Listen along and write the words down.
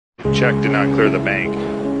Check did not clear the bank,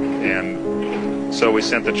 and so we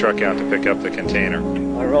sent the truck out to pick up the container.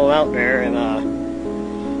 I rolled out there and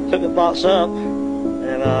took the box up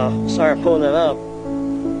and started pulling it up.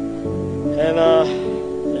 And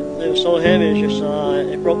it was so heavy,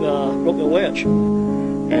 it broke the winch.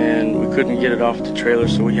 And we couldn't get it off the trailer,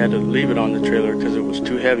 so we had to leave it on the trailer because it was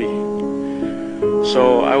too heavy.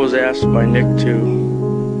 So I was asked by Nick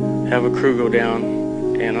to have a crew go down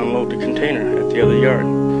and unload the container at the other yard.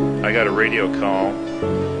 I got a radio call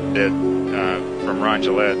from Ron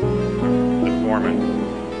Gillette, the foreman.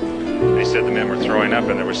 They said the men were throwing up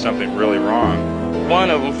and there was something really wrong.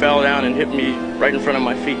 One of them fell down and hit me right in front of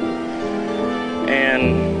my feet.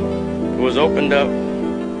 And it was opened up,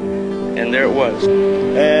 and there it was.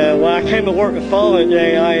 And when I came to work the following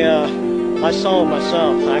day, I saw it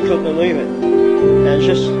myself. I couldn't believe it. And it's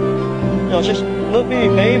just, just little bitty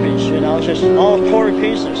babies, just all torn to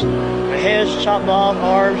pieces. Their heads chopped off,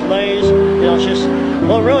 arms, legs, it's just,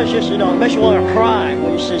 well, really, it's just, it makes you want to cry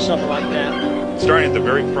when you see something like that. Starting at the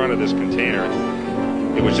very front of this container,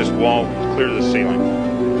 it was just wall clear to the ceiling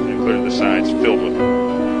and clear to the sides, filled with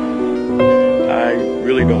them. I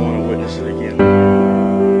really don't want to witness it again.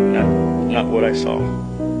 Not what I saw.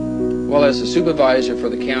 Well, as the supervisor for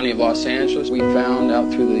the County of Los Angeles, we found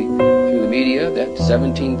out through the media that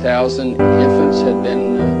 17,000 infants had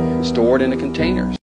been stored in the containers.